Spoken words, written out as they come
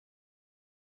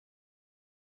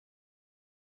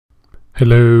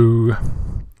Hello,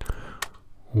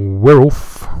 we're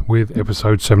off with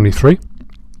episode 73.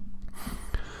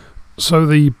 So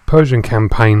the Persian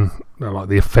campaign, like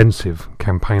the offensive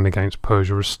campaign against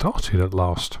Persia, has started at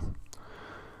last.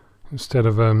 Instead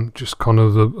of just kind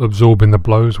of absorbing the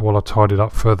blows while I tied it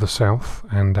up further south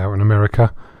and out in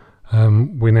America,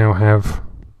 we now have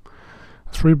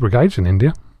 3 brigades in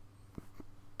India,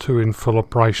 2 in full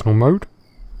operational mode.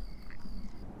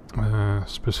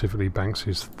 Specifically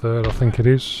Banks's 3rd, I think it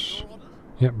is.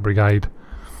 Yep, brigade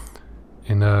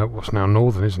in what's now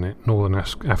northern, isn't it? Northern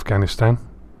Afghanistan,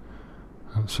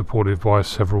 supported by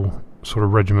several sort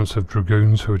of regiments of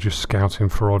dragoons who are just scouting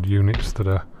for odd units that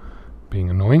are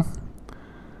being annoying.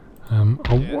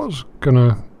 I was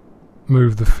gonna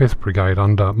move the 5th brigade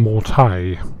under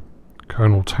Mortay,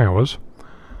 Colonel Towers.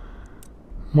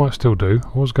 Might still do.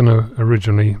 I was gonna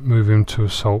originally move him to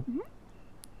assault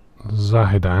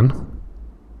Zahedan.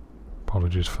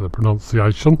 Apologies for the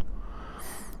pronunciation.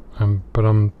 But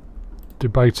I'm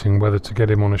debating whether to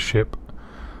get him on a ship,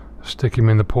 stick him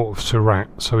in the port of Surat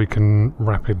so he can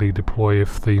rapidly deploy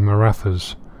if the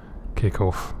Marathas kick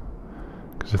off.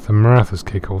 Because if the Marathas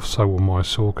kick off, so will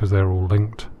Mysore, because they're all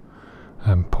linked.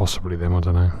 Possibly them, I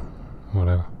don't know.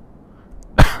 Whatever.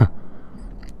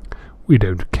 We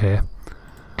don't care.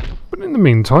 But in the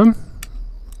meantime,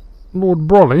 Lord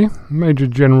Brolly, Major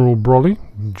General Brolly,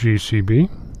 GCB,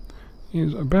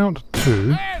 is about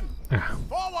to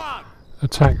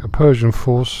attack a Persian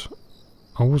force.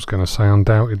 I was going to say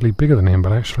undoubtedly bigger than him,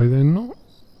 but actually they're not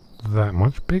that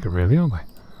much bigger really, are they?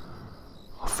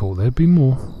 I thought there'd be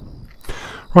more.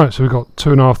 Right, so we've got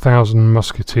 2,500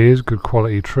 musketeers, good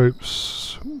quality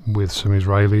troops, with some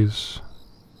Israelis.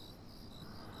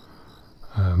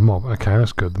 Mob, okay,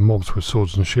 that's good. The mobs with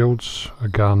swords and shields, a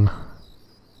gun,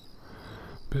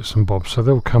 bits and bobs, so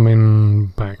they'll come in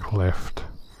back left.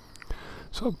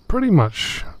 So pretty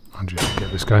much, I'll just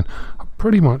get this going,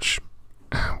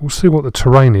 we'll see what the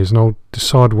terrain is and I'll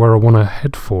decide where I want to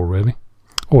head for really.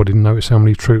 Oh, I didn't notice how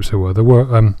many troops there were. There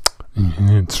were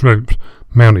troops,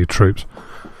 mounted troops.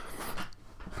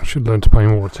 I should learn to pay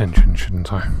more attention,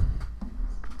 shouldn't I?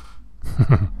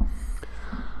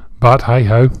 But hey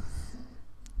ho,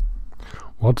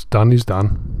 what's done is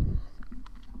done.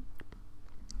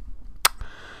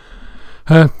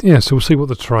 Yeah, so we'll see what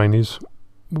the terrain is,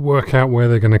 work out where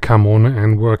they're going to come on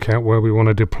and work out where we want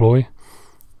to deploy.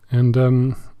 And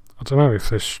I don't know, if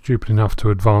they're stupid enough to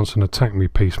advance and attack me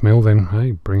piecemeal, then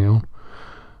hey, bring it on.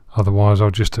 Otherwise I'll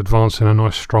just advance in a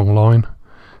nice strong line,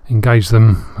 engage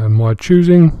them at my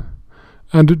choosing,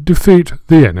 and defeat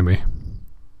the enemy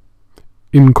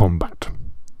in combat.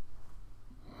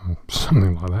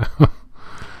 Something like that.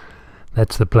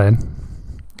 That's the plan.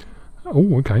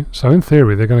 Oh, okay. So in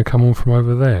theory, they're going to come on from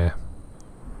over there.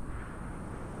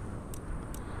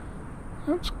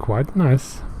 That's quite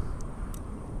nice.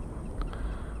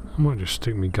 I might just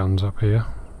stick my guns up here.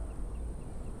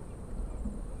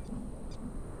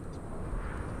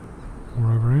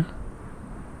 Or over here.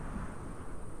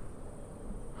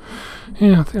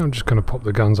 Yeah, I think I'm just going to pop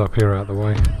the guns up here out of the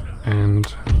way.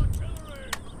 And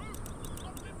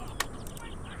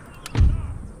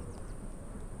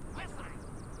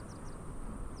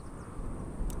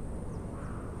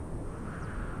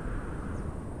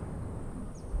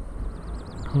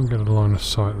can't get a line of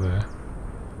sight there.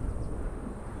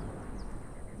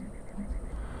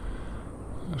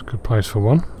 That's a good place for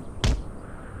one.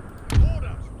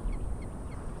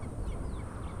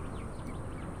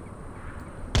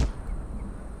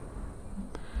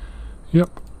 Yep.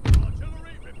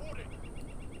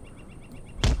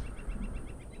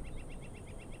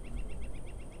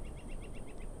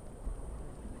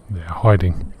 They're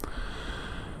hiding.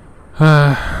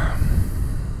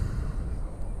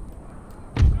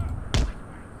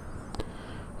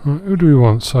 Right, who do we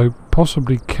want? So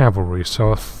possibly cavalry,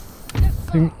 so I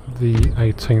think the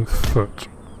 18th foot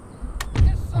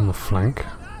on the flank.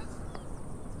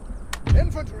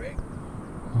 Infantry.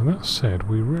 Well, that said,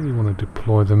 we really want to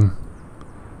deploy them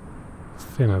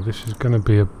thinner. This is going to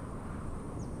be a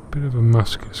bit of a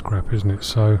musket scrap, isn't it?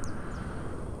 So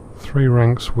 3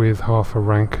 ranks with half a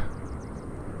rank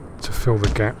to fill the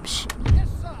gaps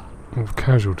of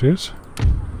casualties.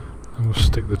 And we'll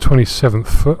stick the 27th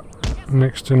foot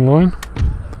next in line.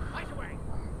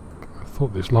 I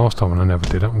thought this last time and I never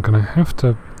did it. I'm going to have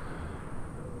to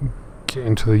get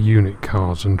into the unit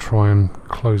cards and try and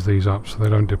close these up so they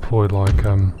don't deploy like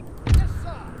what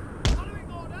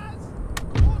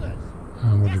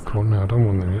do you call it now? I don't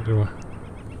want them yet, do I?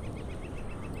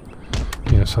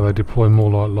 Yeah, so they deploy more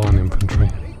like line infantry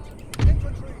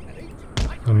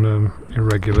than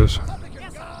irregulars.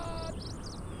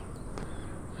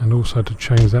 And also to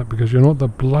change that, because you're not the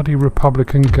bloody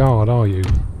Republican Guard, are you?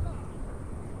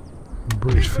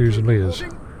 British Fusiliers.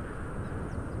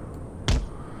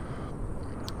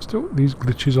 Still, these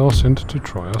glitches are sent to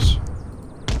try us.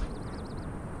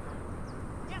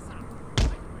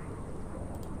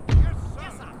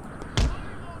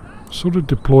 Sort of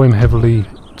deploying heavily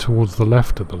towards the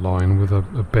left of the line, with a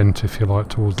bent, if you like,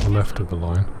 towards the left of the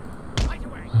line.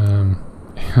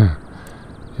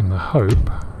 In the hope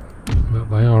that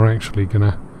they are actually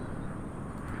going to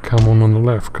come on the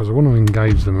left, because I want to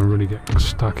engage them and really get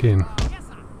stuck in.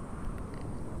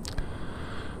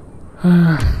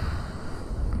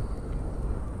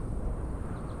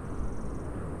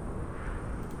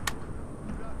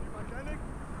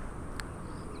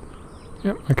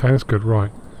 Yep, okay, that's good,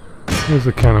 right. Here's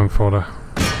the cannon fodder.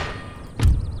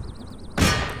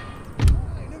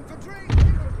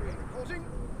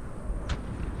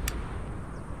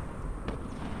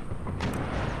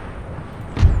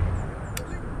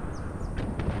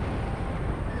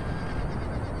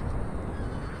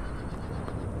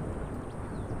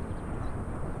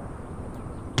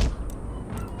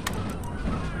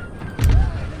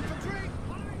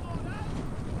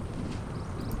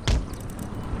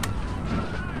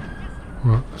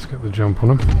 Right, let's get the jump on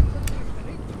them.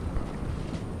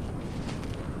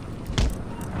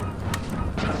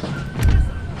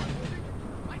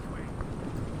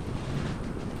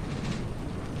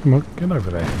 Come on, get over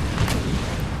there.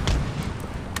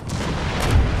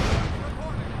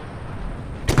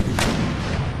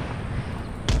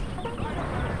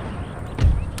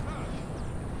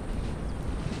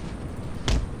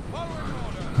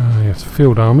 Yes,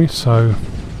 field army, so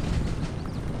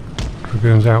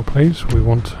Dragoons out, please. We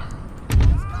want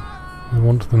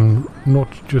them not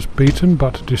just beaten,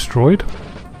 but destroyed.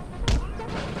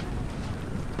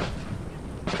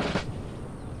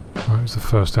 Right, it's the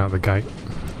first out the gate.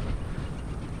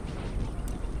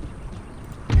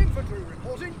 Infantry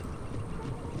reporting.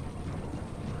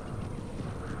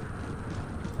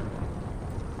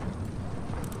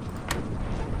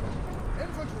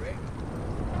 Infantry.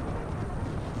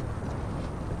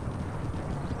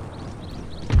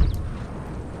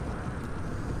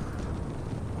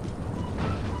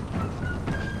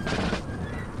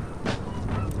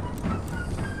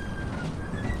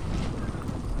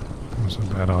 That's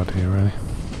a bad idea, really.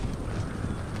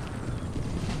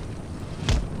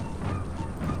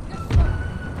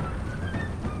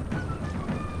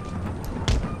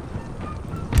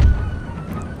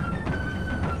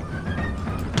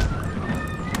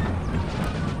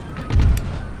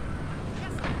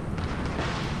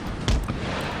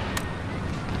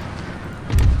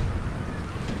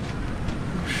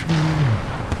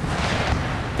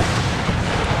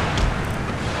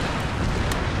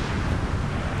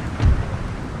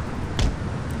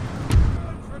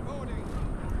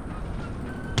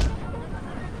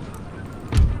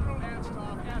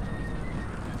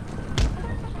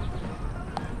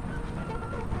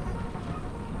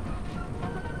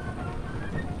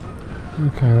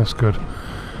 Okay, that's good.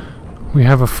 We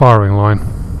have a firing line.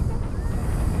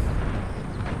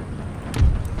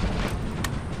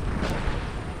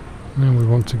 Now we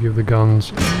want to give the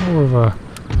guns more of a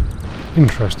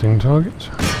interesting target.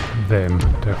 Them,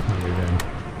 definitely them.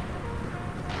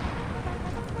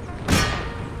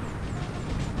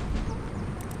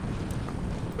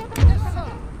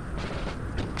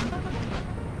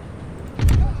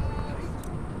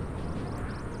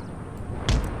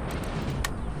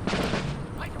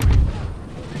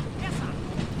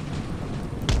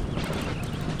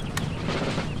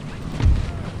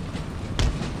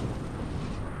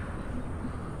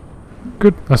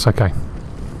 Good, that's okay.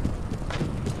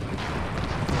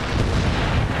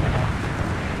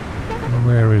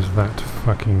 Where is that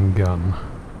fucking gun?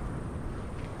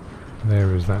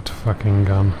 There is that fucking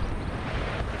gun.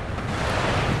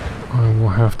 I will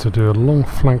have to do a long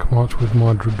flank march with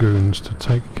my dragoons to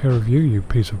take care of you, you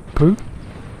piece of poo.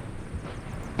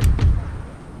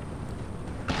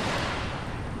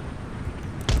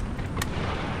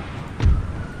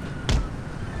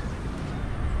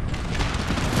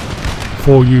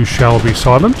 For you shall be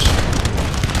silenced.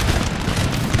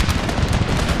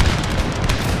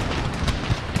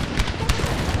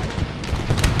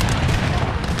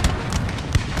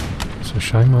 It's a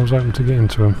shame, I was able to get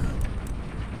into him.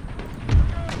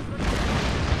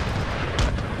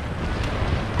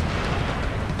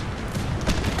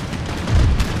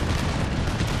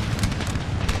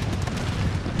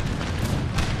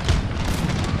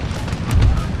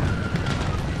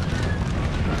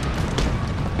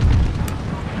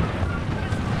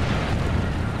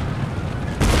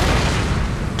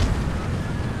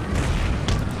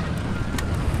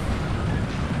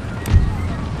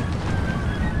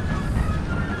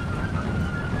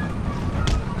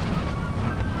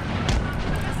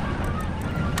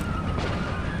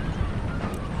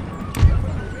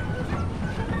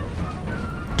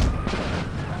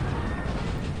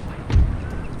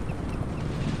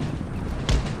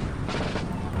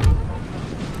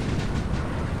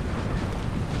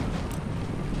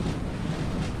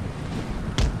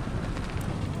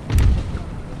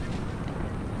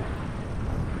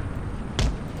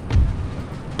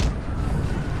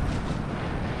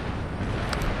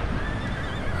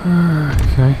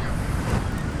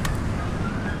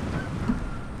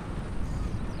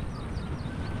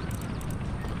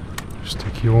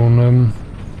 stick you on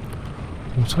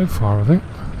auto fire, I think.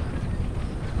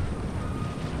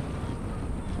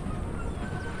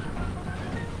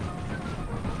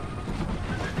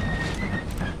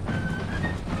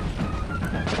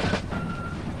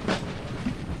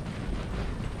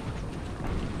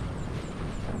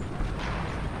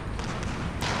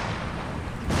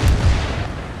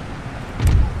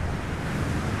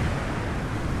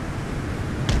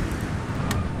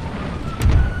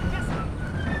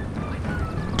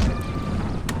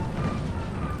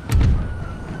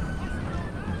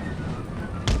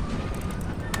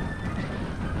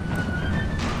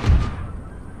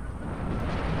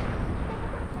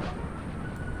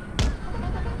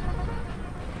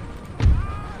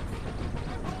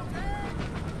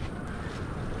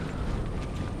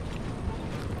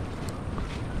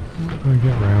 Not going to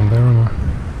get round there, am I?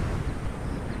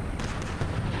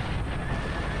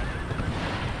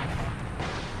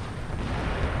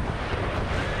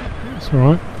 It's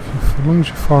alright, as long as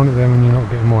you're firing at them and you're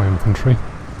not getting my infantry,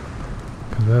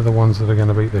 because they're the ones that are going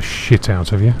to beat the shit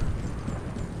out of you.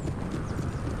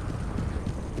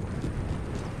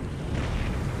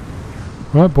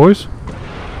 Right, boys.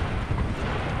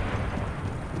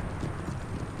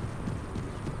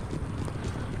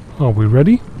 Are we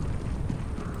ready?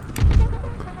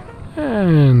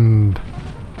 And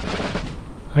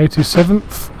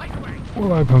 87th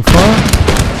will open fire.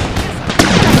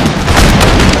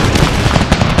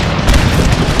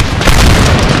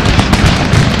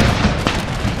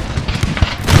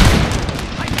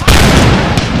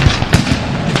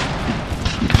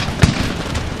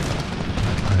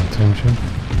 Pay attention.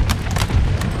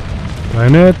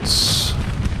 Bayonets.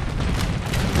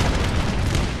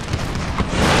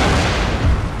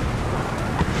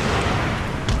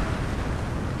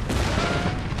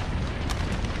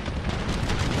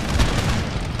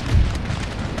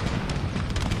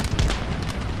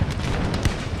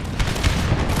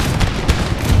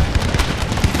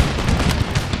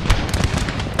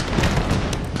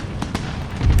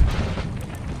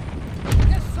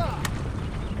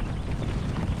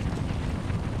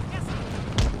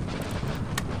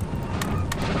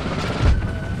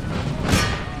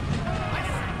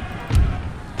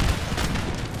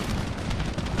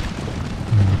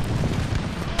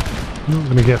 I'm not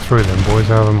going to get through them, boys,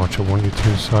 however much I want you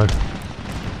to, so it'll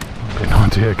be an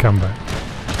idea to come back.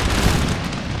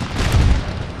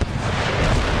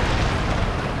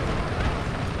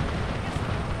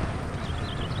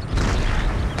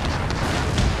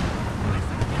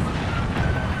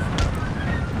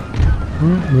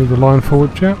 Right, move the line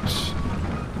forward, chaps.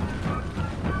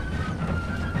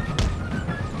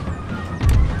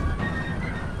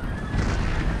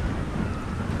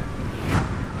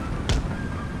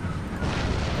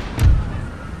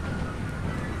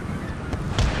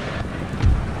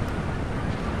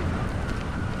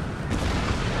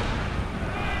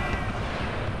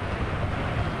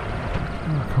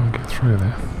 I can't get through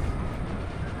there,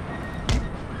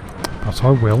 but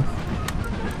I will.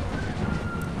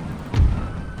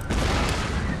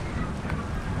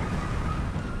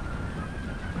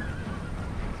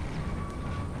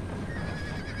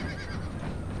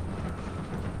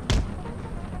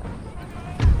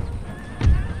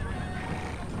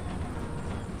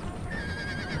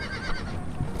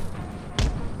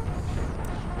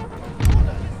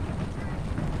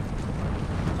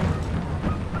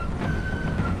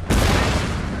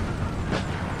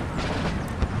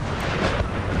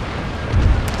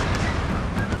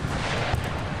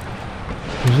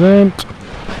 Present.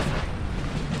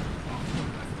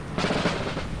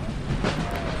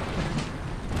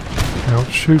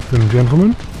 Outshoot them,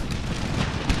 gentlemen.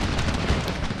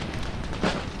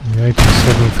 The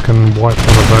 87th can wipe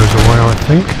one of those away, I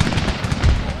think.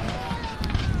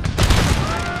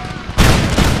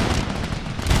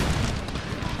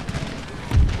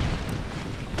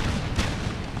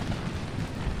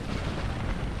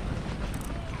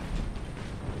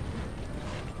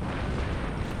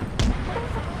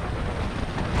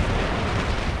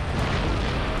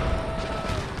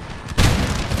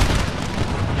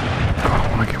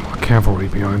 Cavalry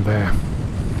behind there.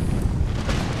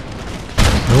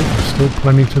 There's still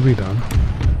plenty to be done.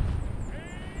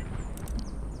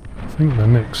 I think the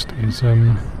next is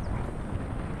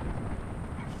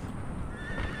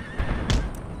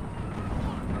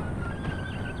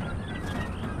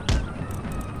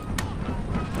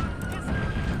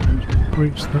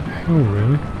breach that hill,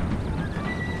 really.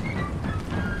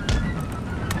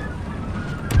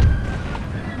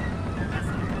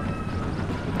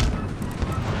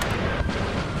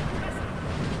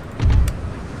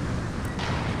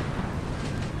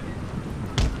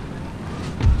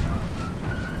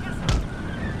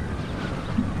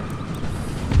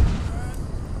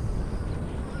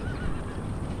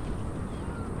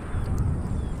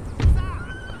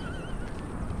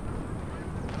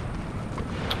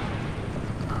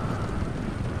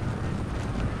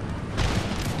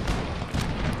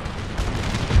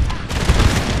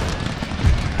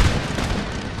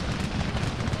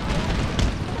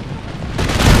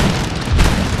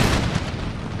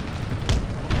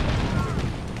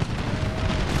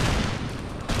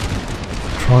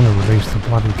 trying to release the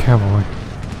bloody cavalry.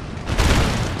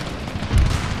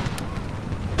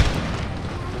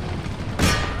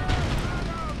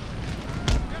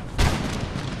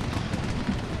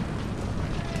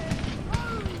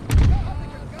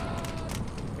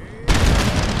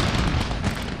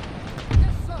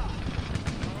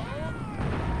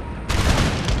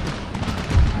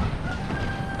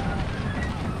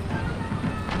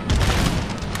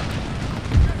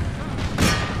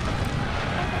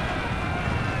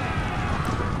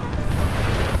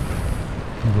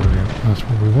 Brilliant, that's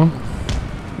what we want.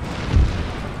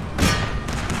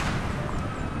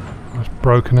 Nice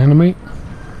broken enemy.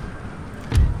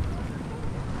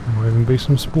 Might even be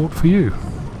some sport for you.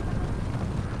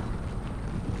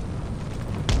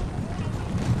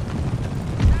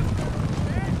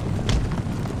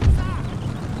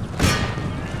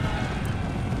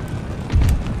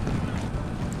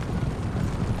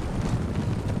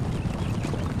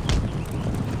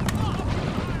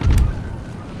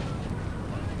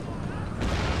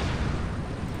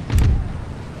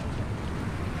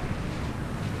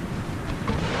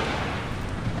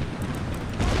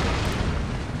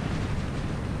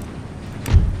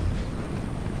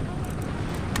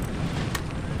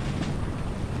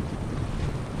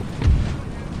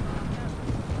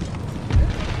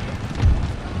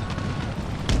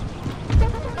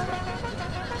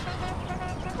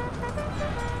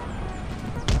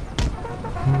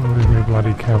 Leave me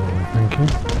bloody cavalry, thank you.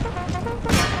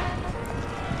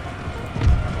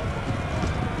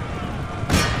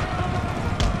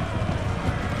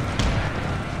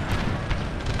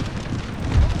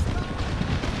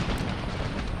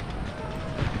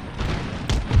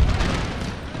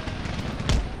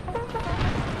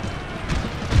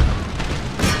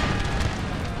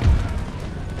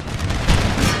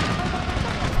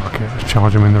 Fuck it, let's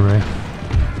charge him in the rear.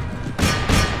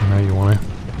 I know you want to.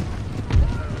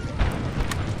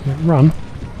 Yeah, run.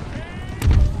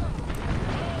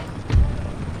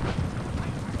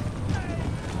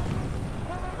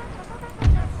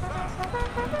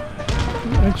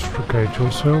 Extricate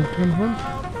yourself, gentlemen.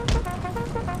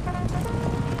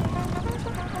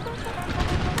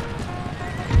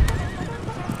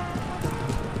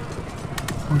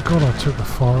 Oh my god, I took the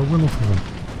fire well off of them.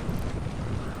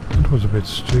 That was a bit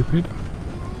stupid.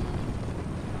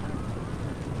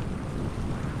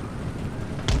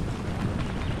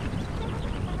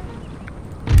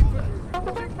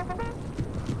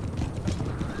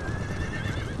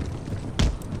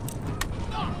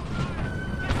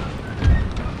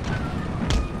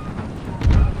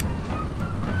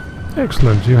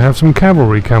 Excellent, you have some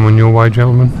cavalry coming your way,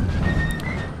 gentlemen.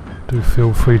 Do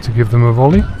feel free to give them a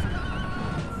volley.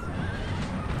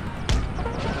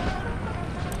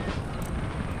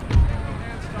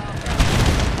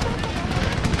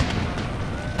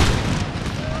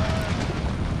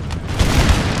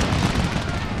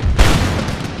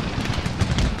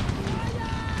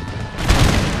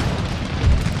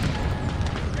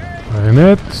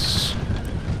 Bayonets.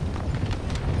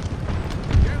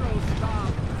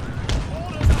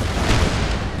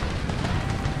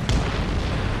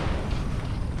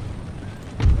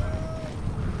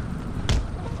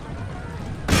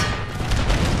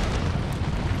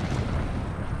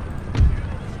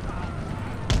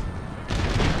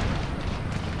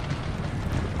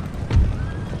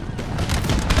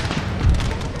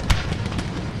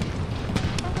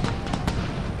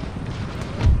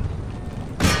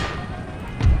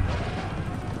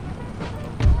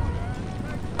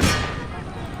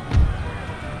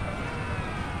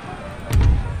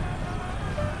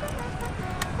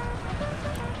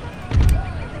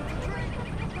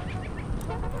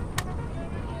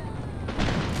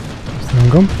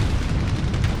 Gone.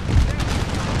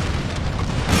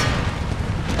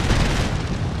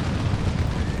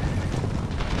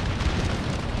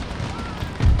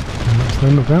 And that's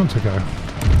them about to go.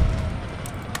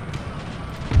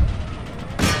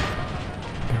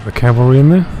 Get the cavalry in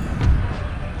there.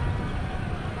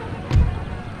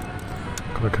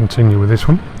 Got to continue with this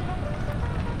one.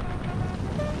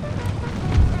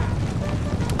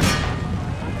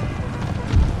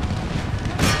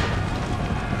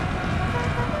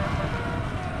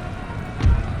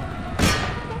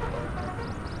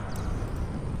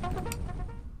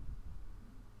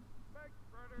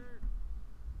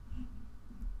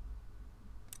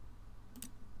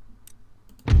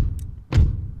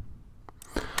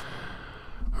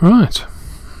 Right.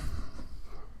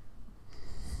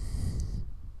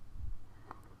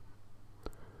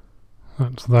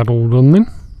 That's that all done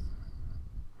then.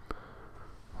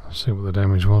 Let's see what the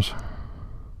damage was.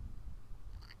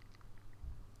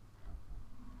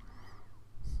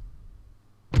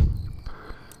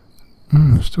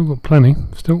 Still got plenty.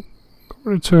 Still got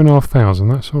rid of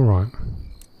 2,500. That's all right.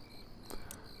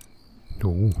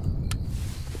 Ooh.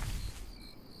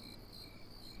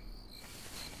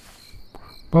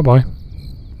 Bye bye.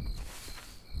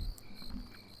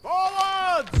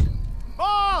 Forwards!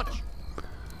 March!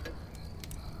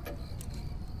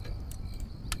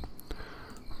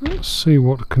 Let's see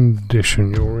what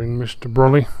condition you're in, Mr.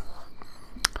 Brolly.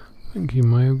 I think you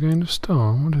may have gained a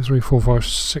star. 1, 2, 3, 4, 5,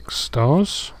 6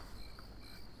 stars.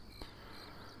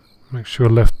 Make sure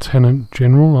Lieutenant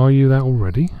General. Are you that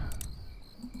already?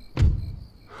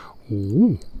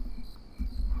 Ooh.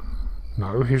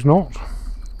 No, he's not.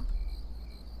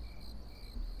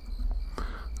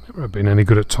 Never been any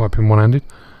good at typing one-handed.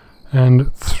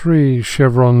 And 3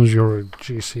 chevrons. You're a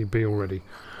GCB already.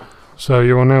 So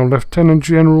you are now Lieutenant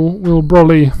General Will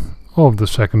Brolly of the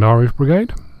 2nd Irish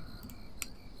Brigade.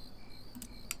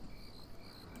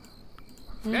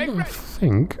 I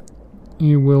think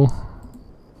you will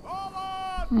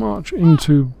march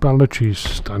into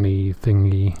Balochistan.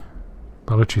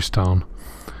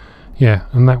 Yeah,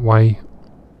 and that way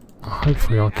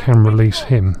hopefully I can release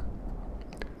him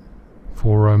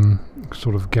for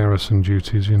sort of garrison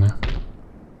duties, you know.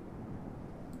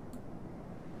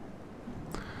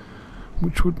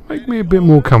 Which would make me a bit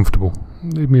more comfortable,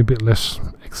 leave me a bit less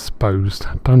exposed.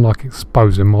 Don't like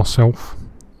exposing myself.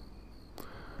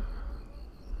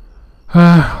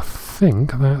 I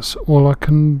think that's all I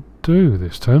can do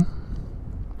this turn.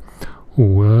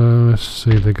 Oh, let's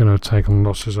see, they're going to take on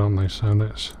losses, aren't they? So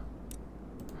let's...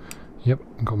 Yep,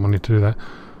 got money to do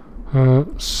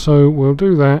that. So we'll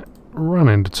do that, run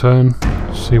into turn,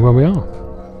 see where we are.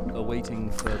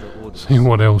 Awaiting further orders. See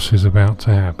what else is about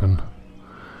to happen.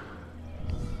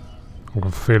 I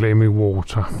can feel it in my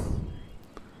water.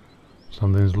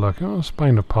 Something's lurking. Oh,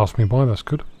 Spain have passed me by, that's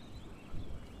good.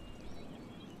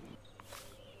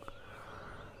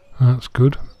 That's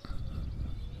good.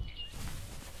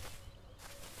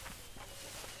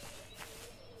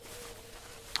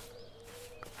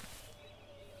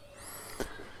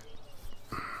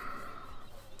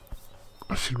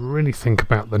 I should really think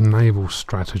about the naval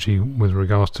strategy with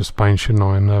regards to Spain, shouldn't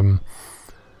I? And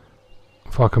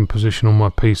if I can position all my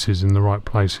pieces in the right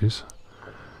places,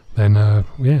 then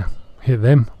yeah, hit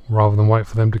them rather than wait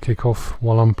for them to kick off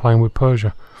while I'm playing with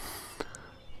Persia.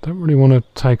 Don't really want to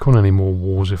take on any more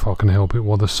wars if I can help it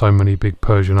while there's so many big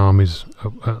Persian armies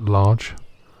at large.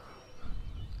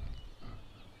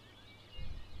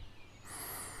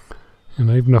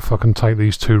 And even if I can take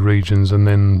these 2 regions and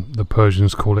then the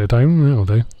Persians call it a day, that'll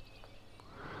do.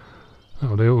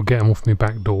 That'll do, it'll get them off my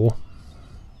back door.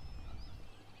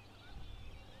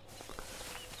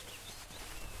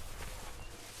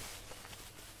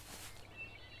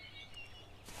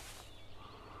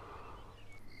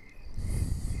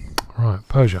 Right,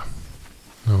 Persia.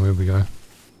 Oh, here we go.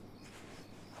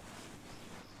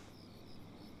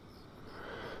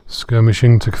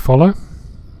 Skirmishing to follow.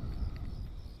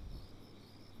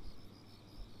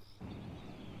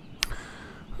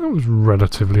 That was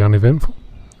relatively uneventful.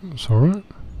 That's alright.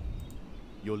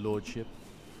 Your lordship.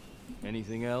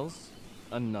 Anything else?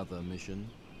 Another mission.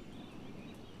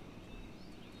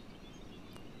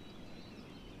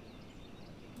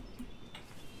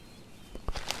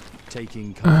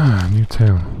 Taking new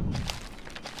town.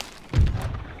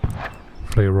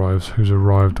 Fleet arrives. Who's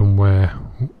arrived and where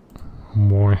and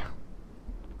why?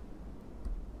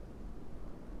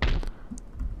 I'll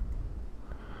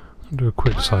do a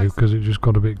quick save because it just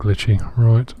got a bit glitchy.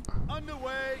 Right.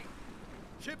 underway.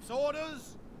 Ship's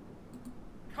orders.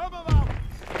 Come about.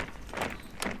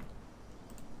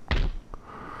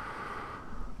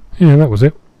 Yeah, that was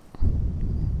it.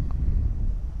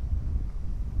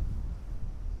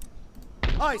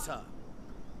 Aye, sir.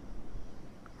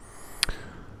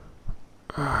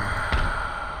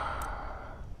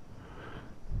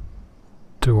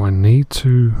 Do I need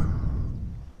to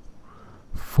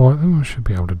fight them? I should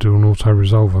be able to do an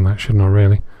auto-resolve on that, shouldn't I,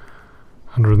 really?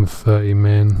 130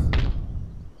 men.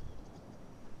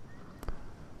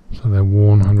 So they're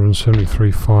worn,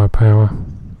 173 firepower,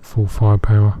 full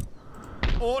firepower.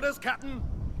 Orders, Captain.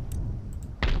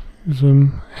 He's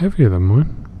heavier than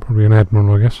mine. Probably an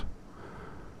admiral, I guess.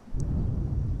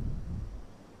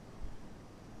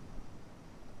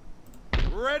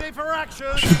 Ready for action.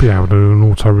 I should be able to do an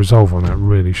auto-resolve on that,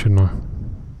 really, shouldn't I?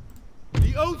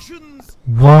 The oceans.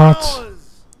 What?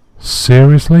 Ours.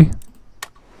 Seriously?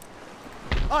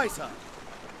 Aye, sir.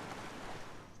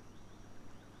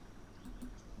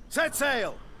 Set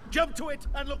sail. Jump to it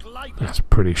and look lively. That's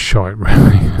pretty shite,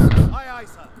 really. Aye, aye,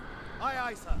 sir. Aye,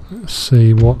 aye, sir. Let's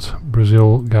see what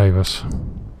Brazil gave us.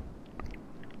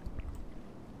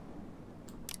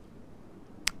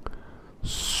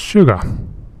 sugar.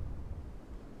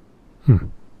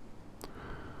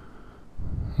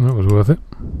 That was worth it.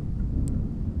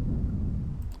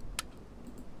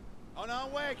 On our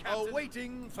way, Captain.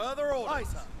 Awaiting further orders. Aye,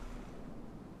 sir.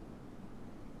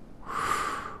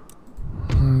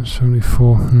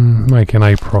 74. Making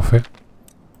a profit.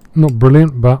 Not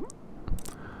brilliant, but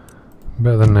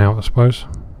better than now, I suppose.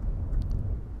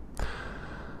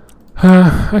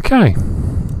 Okay.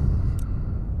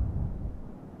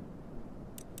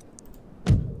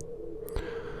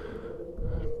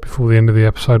 Before the end of the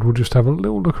episode, we'll just have a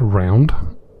little look around,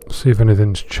 see if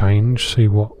anything's changed, see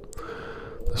what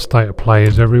the state of play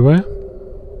is everywhere.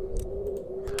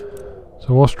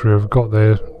 So Austria have got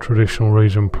their traditional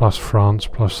region plus France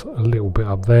plus a little bit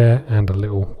up there and a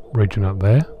little region up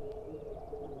there.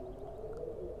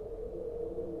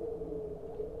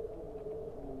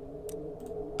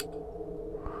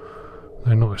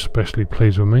 They're not especially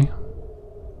pleased with me.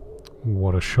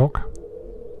 What a shock.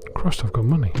 Christ, I've got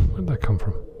money. Where'd that come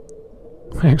from?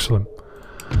 Excellent.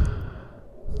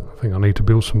 I think I need to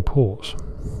build some ports.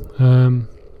 Come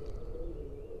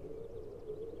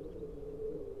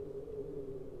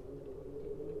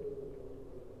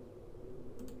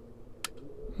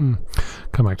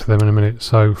back to them in a minute.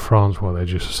 So France, well, they're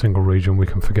just a single region. We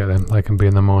can forget them. They can be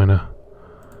in the minor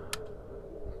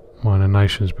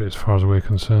nations bit as far as we're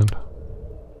concerned.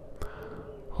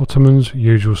 Ottomans,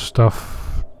 usual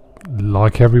stuff,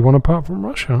 like everyone apart from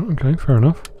Russia. Okay, fair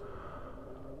enough.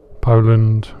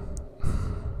 Poland.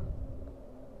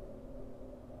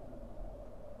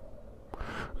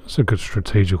 That's a good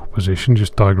strategical position,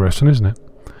 just digressing, isn't it?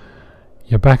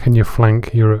 Your back and your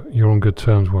flank, you're on good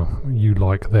terms. Well, you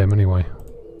like them anyway.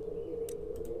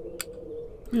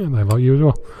 Yeah, they like you as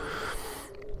well.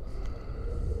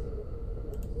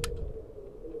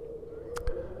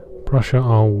 Prussia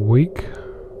are weak.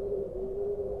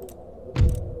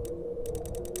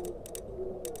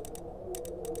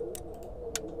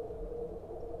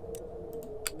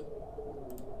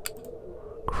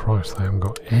 Christ, they haven't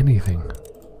got anything.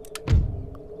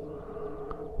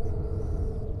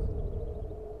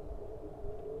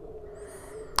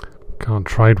 Can't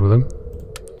trade with them.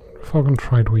 If I can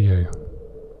trade with you.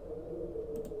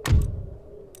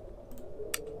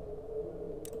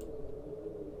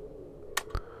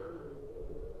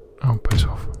 Oh, piss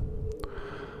off.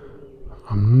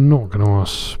 I'm not going to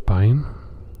ask Spain.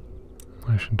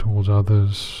 Nation towards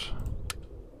others.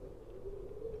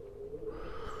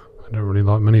 I don't really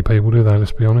like many people, do they?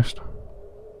 Let's be honest.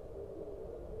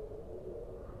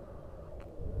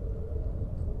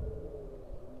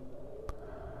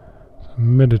 So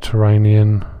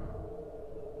Mediterranean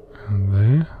and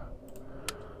there.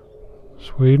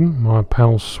 Sweden, my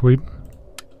pal Sweden.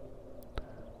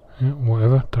 Yeah,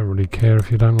 whatever. Don't really care if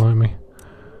you don't like me.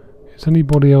 Is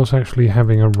anybody else actually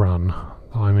having a run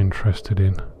that I'm interested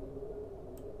in?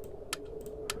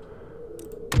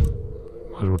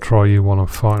 Might as well try you while I'm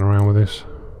fighting around with this.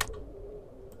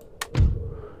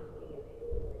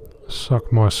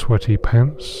 Suck my sweaty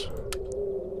pants.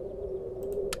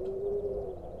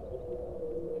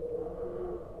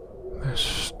 They're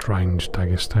strange,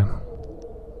 Dagestan.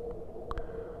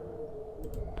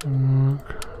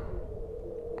 Denmark.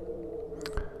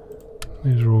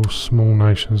 These are all small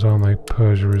nations, aren't they?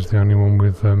 Persia is the only one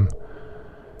with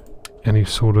any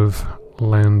sort of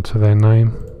land to their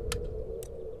name.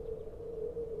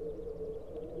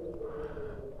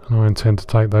 And I intend to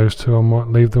take those two. I might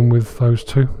leave them with those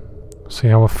two. See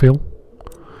how I feel.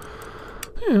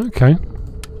 Yeah, okay.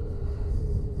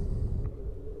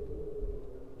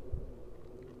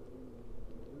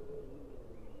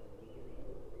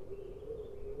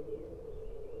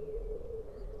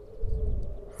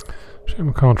 Shame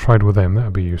I can't trade with them. That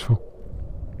would be useful.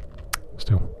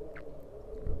 Still.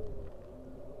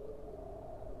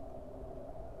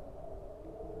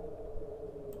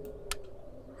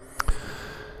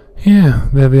 Yeah,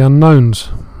 they're the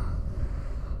unknowns.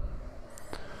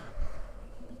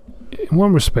 In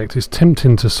one respect, it's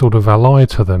tempting to sort of ally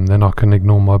to them, then I can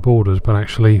ignore my borders, but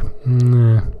actually,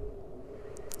 nah.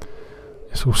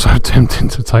 It's also tempting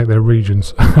to take their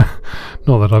regions.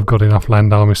 Not that I've got enough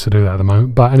land armies to do that at the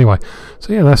moment, but anyway.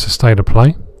 So yeah, that's the state of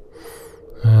play.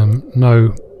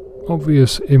 No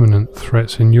obvious imminent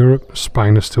threats in Europe.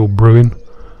 Spain is still brewing.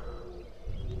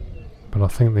 But I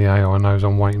think the AI knows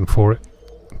I'm waiting for it.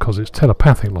 Because it's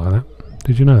telepathic like that.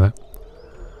 Did you know that?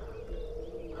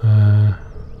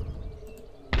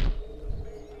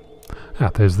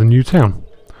 There's the new town.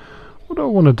 What do I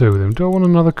want to do with him? Do I want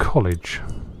another college?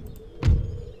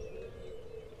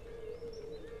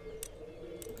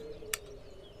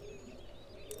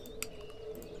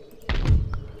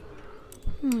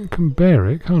 It can bear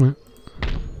it, can't it?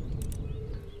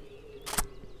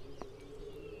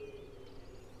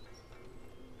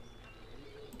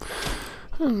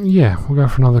 Yeah, we'll go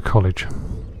for another college.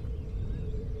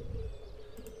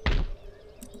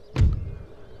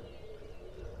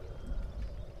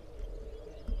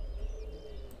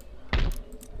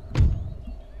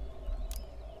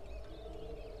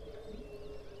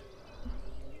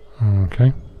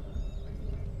 Okay.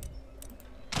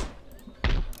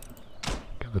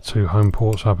 Get the 2 home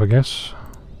ports up, I guess.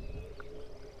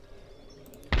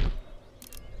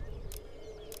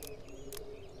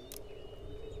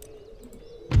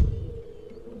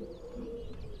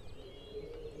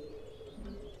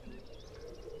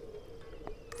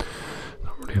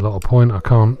 Not really a lot of point. I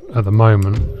can't at the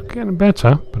moment. It's getting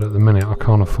better, but at the minute I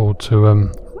can't afford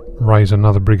to raise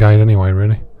another brigade anyway,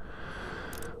 really.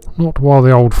 Not while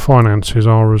the old finances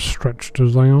are as stretched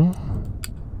as they are.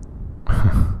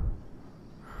 I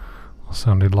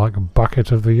sounded like a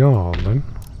bucket of the yard then.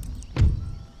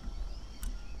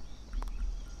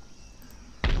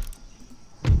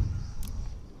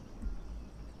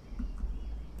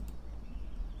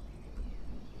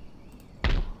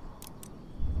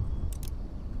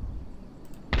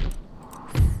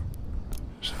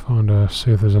 Just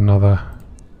see if there's another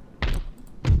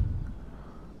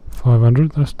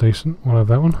 500, that's decent, we'll have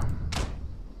that one.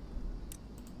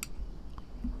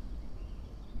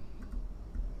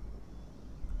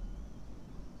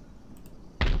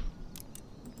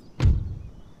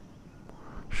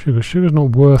 Sugar's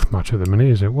not worth much at the minute,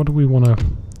 is it? What do we want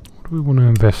to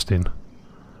invest in?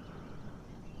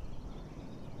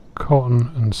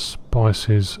 Cotton and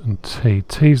spices and tea.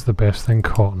 Tea's the best, then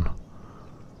cotton.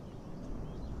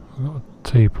 We've got a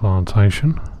tea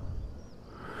plantation.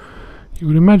 You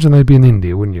would imagine they'd be in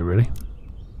India, wouldn't you, really?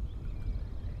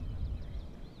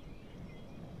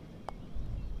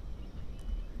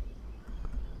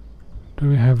 Do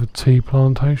we have tea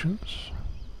plantations?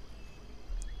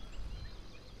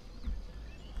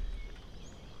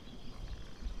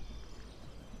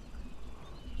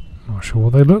 Not sure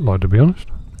what they look like, to be honest.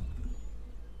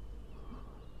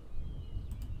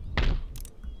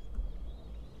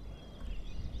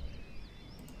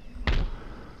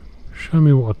 Show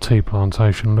me what a tea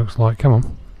plantation looks like, come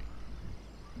on.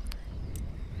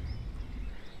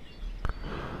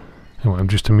 Anyway, I'm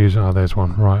just amused. Oh, there's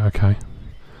one. Right, okay.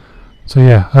 So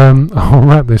yeah, I'll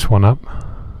wrap this one up.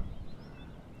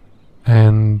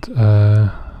 And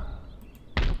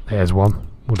there's one.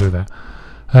 We'll do that.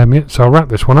 Yeah, so I'll wrap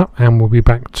this one up and we'll be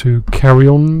back to carry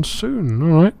on soon.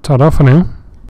 Alright, ta-da for now.